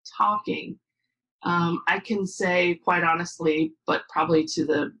 I can say quite honestly, but probably to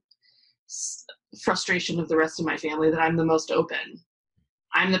the frustration of the rest of my family, that I'm the most open.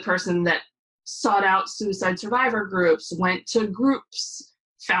 I'm the person that sought out suicide survivor groups, went to groups,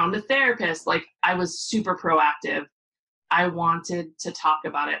 found a therapist. Like, I was super proactive. I wanted to talk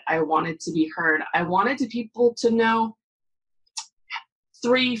about it. I wanted to be heard. I wanted people to know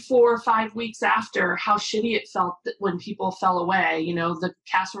 3, 4, 5 weeks after how shitty it felt when people fell away. The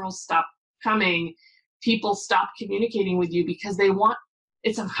casseroles stopped coming. People stopped communicating with you because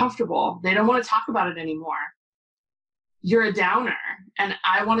it's uncomfortable. They don't want to talk about it anymore. You're a downer. And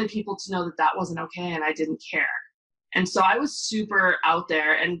I wanted people to know that wasn't okay and I didn't care. And so I was super out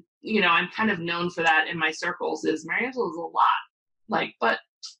there, and I'm kind of known for that in my circles. Is Mariangela is a lot, but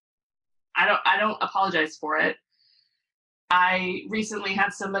I don't apologize for it. I recently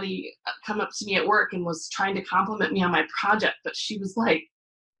had somebody come up to me at work and was trying to compliment me on my project, but she was like,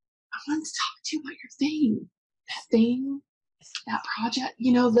 I want to talk to you about your that project,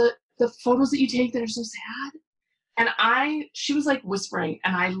 the photos that you take that are so sad. And she was like whispering,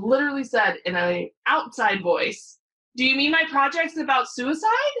 and I literally said in an outside voice, do you mean my project's about suicide?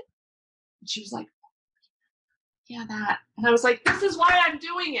 And she was like, yeah, that. And I was like, this is why I'm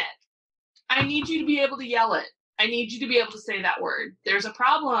doing it. I need you to be able to yell it. I need you to be able to say that word. There's a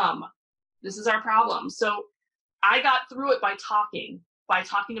problem. This is our problem. So I got through it by talking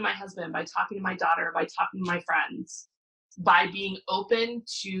to my husband, by talking to my daughter, by talking to my friends, by being open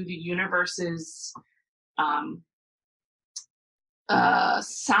to the universe's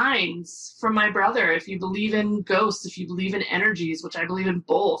signs from my brother. If you believe in ghosts, if you believe in energies, which I believe in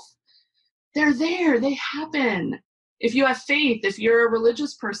both, they're there. They happen. If you have faith, if you're a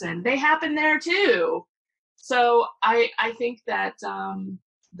religious person, they happen there too. So I think that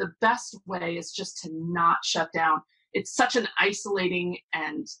the best way is just to not shut down. It's such an isolating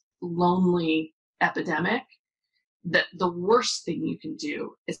and lonely epidemic that the worst thing you can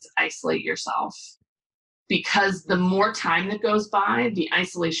do is isolate yourself, because the more time that goes by, the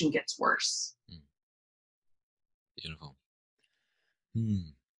isolation gets worse. Beautiful.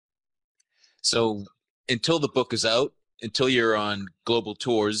 So until the book is out, until you're on global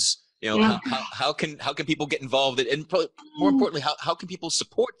tours, how can people get involved? And more importantly, how can people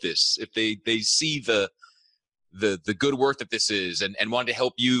support this if they see the good work that this is and want to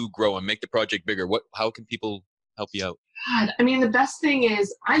help you grow and make the project bigger? How can people help you out? God, I mean, the best thing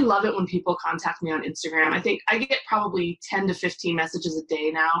is I love it when people contact me on Instagram. I think I get probably 10 to 15 messages a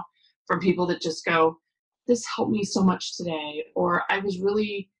day now from people that just go, this helped me so much today, or I was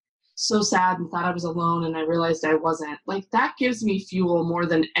really so sad and thought I was alone and I realized I wasn't. Like, that gives me fuel more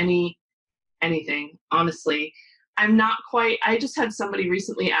than anything, honestly. I just had somebody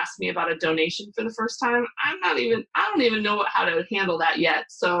recently ask me about a donation for the first time. I don't even know how to handle that yet.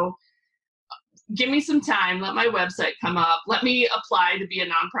 So give me some time, let my website come up, let me apply to be a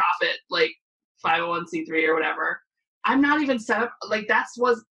nonprofit, like 501c3 or whatever. I'm not even set up, like that's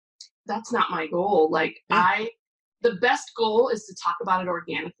not my goal. Like the best goal is to talk about it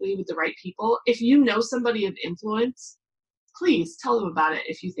organically with the right people. If you know somebody of influence, please tell them about it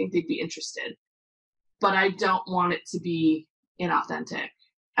if you think they'd be interested. But I don't want it to be inauthentic.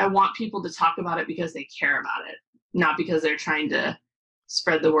 I want people to talk about it because they care about it, not because they're trying to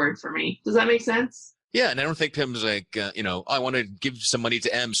spread the word for me. Does that make sense? Yeah, and I don't think Tim's like, I want to give some money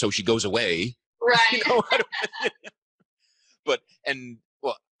to M so she goes away. Right.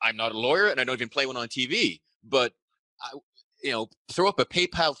 I'm not a lawyer and I don't even play one on TV, but throw up a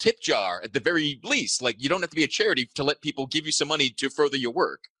PayPal tip jar at the very least. Like, you don't have to be a charity to let people give you some money to further your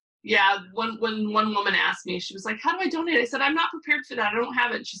work. Yeah, when one woman asked me, she was like, how do I donate? I said, I'm not prepared for that. I don't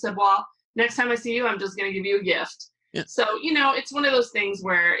have it. She said, well, next time I see you, I'm just going to give you a gift. Yeah. So, it's one of those things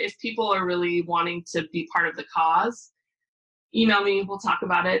where if people are really wanting to be part of the cause, email me, we'll talk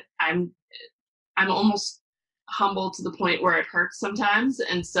about it. I'm almost humble to the point where it hurts sometimes.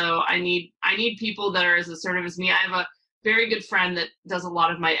 And so I need people that are as assertive as me. I have a very good friend that does a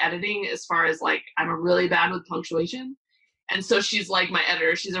lot of my editing, as far as like, I'm really bad with punctuation. And so she's like my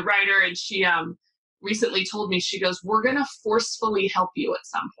editor. She's a writer, and she recently told me, she goes, we're going to forcefully help you at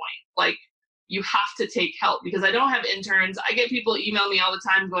some point. Like, you have to take help, because I don't have interns. I get people email me all the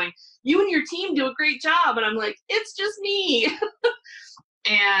time going, you and your team do a great job. And I'm like, it's just me.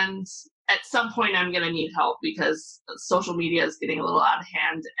 And at some point I'm going to need help, because social media is getting a little out of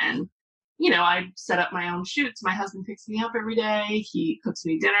hand. And, I set up my own shoots. My husband picks me up every day. He cooks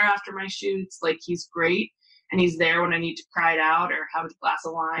me dinner after my shoots. Like, he's great. And he's there when I need to cry it out or have a glass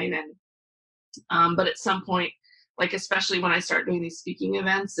of wine. And, but at some point, like, especially when I start doing these speaking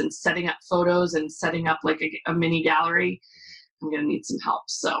events and setting up photos and setting up like a mini gallery, I'm going to need some help.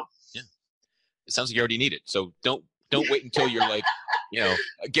 So yeah, it sounds like you already need it. So don't wait until you're like,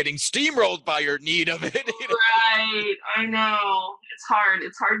 getting steamrolled by your need of it. Right. I know.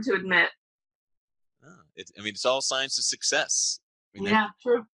 It's hard to admit. It's all signs of success. Yeah,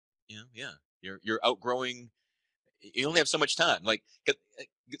 true. Yeah. You're outgrowing. You only have so much time. Like,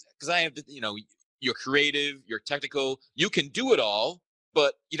 because I have, you're creative, you're technical, you can do it all,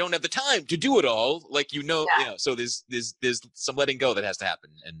 but you don't have the time to do it all. Like, so there's some letting go that has to happen.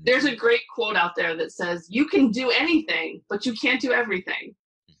 And there's a great quote out there that says, you can do anything, but you can't do everything.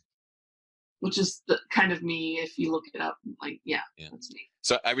 Which is the kind of me, if you look it up. Like, yeah, that's me.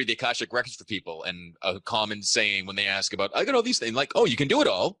 So I read the Akashic Records for people, and a common saying when they ask about, I got all these things, like, oh, you can do it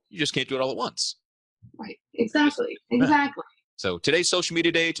all, you just can't do it all at once. Right. Exactly. So today's social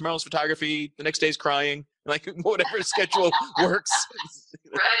media day, tomorrow's photography, the next day's crying, like whatever schedule works.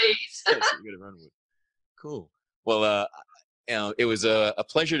 Right. So you gotta run with. Cool. Well, it was a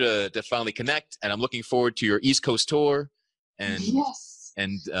pleasure to finally connect, and I'm looking forward to your East Coast tour. And yes.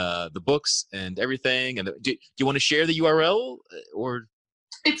 And the books and everything. And do you want to share the URL or?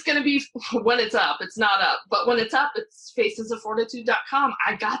 It's going to be when it's up. It's not up, but when it's up, it's facesoffortitude.com.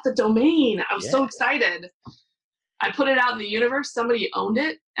 I got the domain. I was so excited. I put it out in the universe. Somebody owned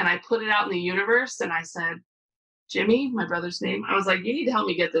it, and I put it out in the universe, and I said, Jimmy, my brother's name, I was like, you need to help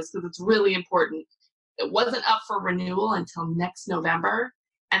me get this, because it's really important. It wasn't up for renewal until next November.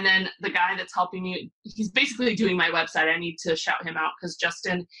 And then the guy that's helping me, he's basically doing my website. I need to shout him out, because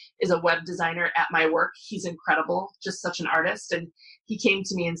Justin is a web designer at my work. He's incredible, just such an artist. And he came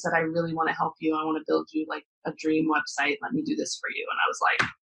to me and said, I really want to help you. I want to build you like a dream website. Let me do this for you. And I was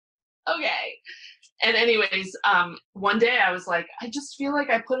like, okay. And anyways, one day I was like, I just feel like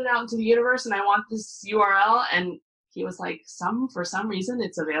I put it out into the universe and I want this URL. And he was like, for some reason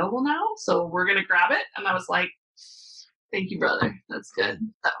it's available now, so we're going to grab it. And I was like, Thank you, brother. That's good.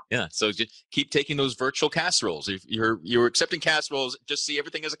 So, Yeah. So just keep taking those virtual casseroles. If you're accepting casseroles, just see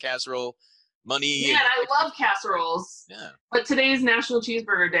everything as a casserole. Money man, and I love casseroles. yeah. But today's National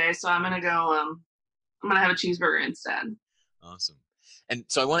Cheeseburger Day, so I'm gonna go. I'm gonna have a cheeseburger instead. Awesome. And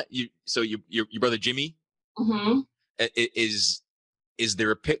so I want you. So your brother Jimmy Mm-hmm. is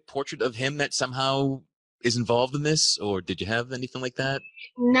there a portrait of him that somehow is involved in this, or did you have anything like that?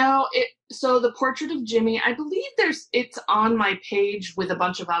 No, so the portrait of Jimmy, I believe it's on my page with a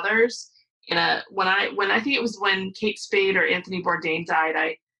bunch of others. When I think it was when Kate Spade or Anthony Bourdain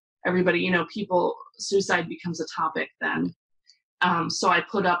died, everybody, suicide becomes a topic then. So I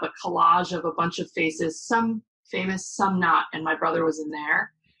put up a collage of a bunch of faces, some famous, some not, and my brother was in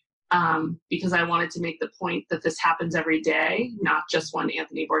there. Because I wanted to make the point that this happens every day, not just when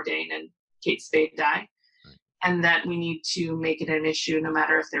Anthony Bourdain and Kate Spade die, and that we need to make it an issue no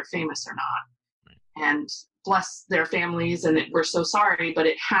matter if they're famous or not. And bless their families, and we're so sorry, but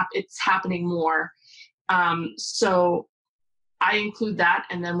it's happening more. So I include that,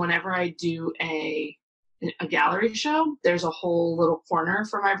 and then whenever I do a gallery show, there's a whole little corner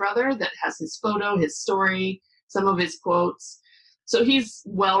for my brother that has his photo, his story, some of his quotes. So he's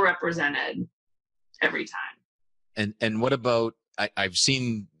well represented every time. And what about, I've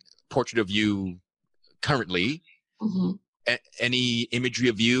seen portrait of you currently. Mm-hmm. Any imagery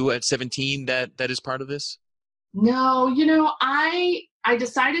of you at 17 that is part of this? No, I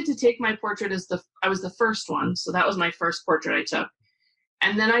decided to take my portrait I was the first one. So that was my first portrait I took.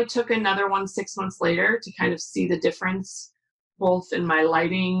 And then I took another one 6 months later to kind of see the difference, both in my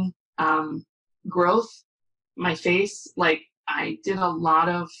lighting, growth, my face. Like, I did a lot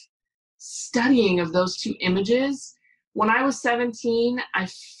of studying of those two images. When I was 17, I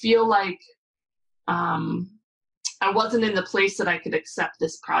feel like I wasn't in the place that I could accept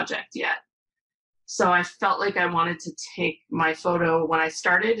this project yet. So I felt like I wanted to take my photo when I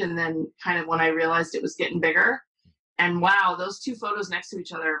started, and then kind of when I realized it was getting bigger. And wow, those two photos next to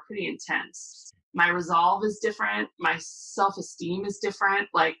each other are pretty intense. My resolve is different. My self-esteem is different.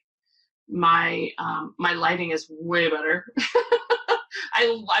 Like, my lighting is way better.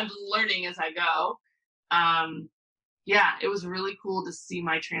 I'm learning as I go. Yeah, it was really cool to see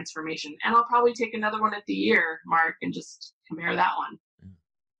my transformation. And I'll probably take another one at the year mark and just compare that one.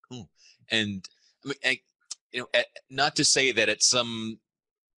 Cool. And I mean, not to say that at some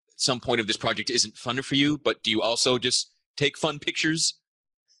point of this project isn't fun for you, but do you also just take fun pictures?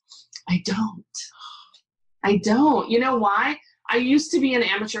 I don't. You know why? I used to be an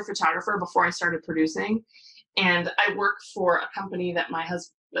amateur photographer before I started producing, and I work for a company that my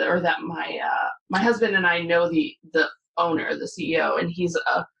husband and I know the owner, the CEO, and he's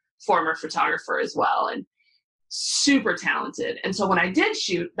a former photographer as well, and super talented. And so when I did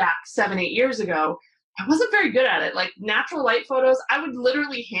shoot back 7-8 years ago, I wasn't very good at it. Like, natural light photos, I would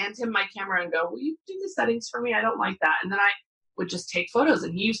literally hand him my camera and go, "Will you do the settings for me? I don't like that." And then I would just take photos.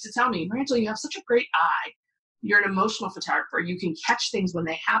 And he used to tell me, "Marangela, you have such a great eye. You're an emotional photographer. You can catch things when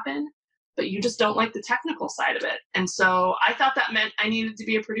they happen, but you just don't like the technical side of it." And so I thought that meant I needed to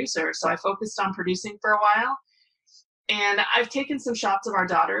be a producer. So I focused on producing for a while. And I've taken some shots of our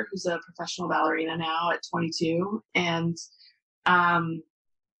daughter, who's a professional ballerina now at 22. And I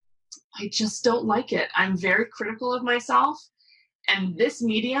just don't like it. I'm very critical of myself. And this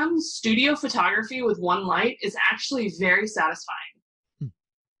medium, studio photography with one light, is actually very satisfying.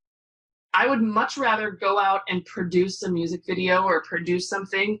 I would much rather go out and produce a music video or produce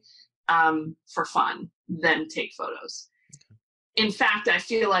something for fun than take photos. In fact, I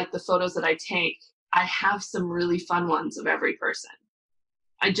feel like the photos that I take, I have some really fun ones of every person.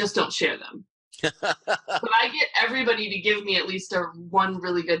 I just don't share them. But I get everybody to give me at least one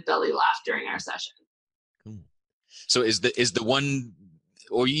really good belly laugh during our session. Cool. So is the one,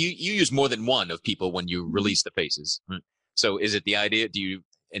 or you use more than one of people when you release the faces? So is it the idea?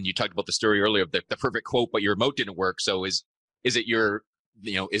 And you talked about the story earlier of the perfect quote, but your remote didn't work. So is it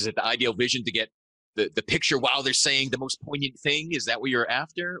is it the ideal vision to get the picture while they're saying the most poignant thing? Is that what you're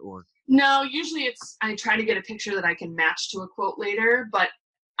after, or? No, usually I try to get a picture that I can match to a quote later, but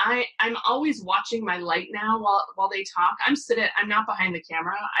I'm always watching my light now while they talk. I'm not behind the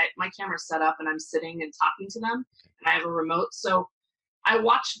camera. My camera's set up and I'm sitting and talking to them, and I have a remote. So I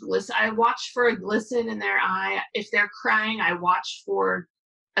watch for a glisten in their eye. If they're crying, I watch for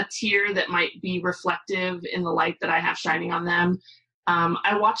a tear that might be reflective in the light that I have shining on them.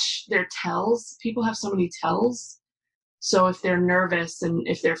 I watch their tells. People have so many tells. So if they're nervous and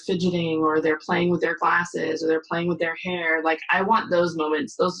if they're fidgeting or they're playing with their glasses or they're playing with their hair, like, I want those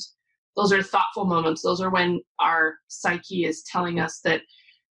moments. Those are thoughtful moments. Those are when our psyche is telling us that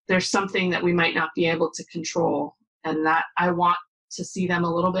there's something that we might not be able to control. and that I want to see them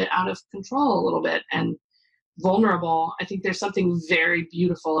a little bit out of control, a little bit, and vulnerable. I think there's something very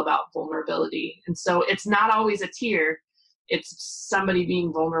beautiful about vulnerability. And so it's not always a tear, it's somebody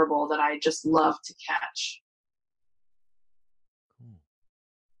being vulnerable that I just love to catch.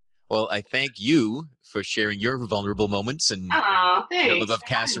 Well, I thank you for sharing your vulnerable moments and thanks. love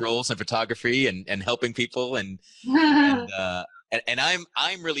casseroles and photography and helping people and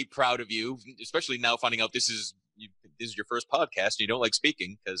I'm really proud of you, especially now finding out this is your first podcast and you don't like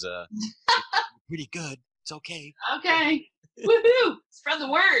speaking because you're pretty good. It's okay. Okay. Woohoo! Spread the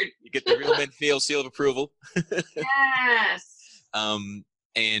word. You get the Real Men Feel seal of approval. Yes. And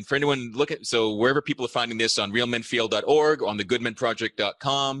for anyone so wherever people are finding this on realmenfeel.org, on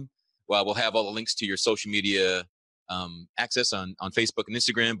thegoodmenproject.com, well, we'll have all the links to your social media access on Facebook and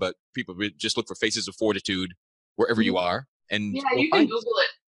Instagram, but people just look for Faces of Fortitude wherever you are. And yeah, you can Google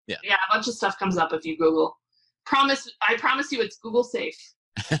it. Yeah, a bunch of stuff comes up if you Google. I promise you it's Google safe.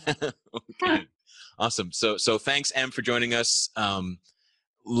 Okay. Awesome. So thanks, Em, for joining us.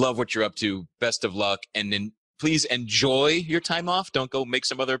 Love what you're up to. Best of luck. And then please enjoy your time off. Don't go make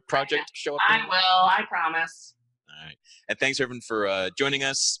some other project show up. I will. I promise. All right. And thanks, everyone, for joining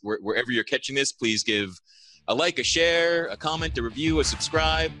us. Wherever you're catching this, please give a like, a share, a comment, a review, a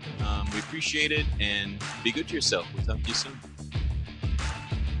subscribe. We appreciate it. And be good to yourself. We'll talk to you soon.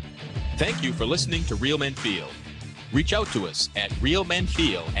 Thank you for listening to Real Men Feel. Reach out to us at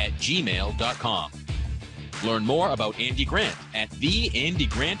realmenfeel@gmail.com. Learn more about Andy Grant at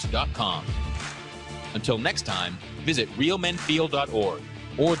theandygrant.com. Until next time, visit realmenfeel.org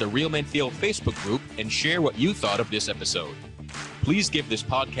or the Real Men Feel Facebook group and share what you thought of this episode. Please give this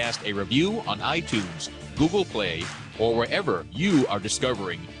podcast a review on iTunes, Google Play, or wherever you are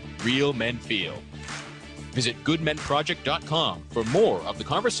discovering Real Men Feel. Visit goodmenproject.com for more of the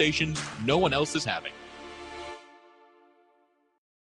conversations no one else is having.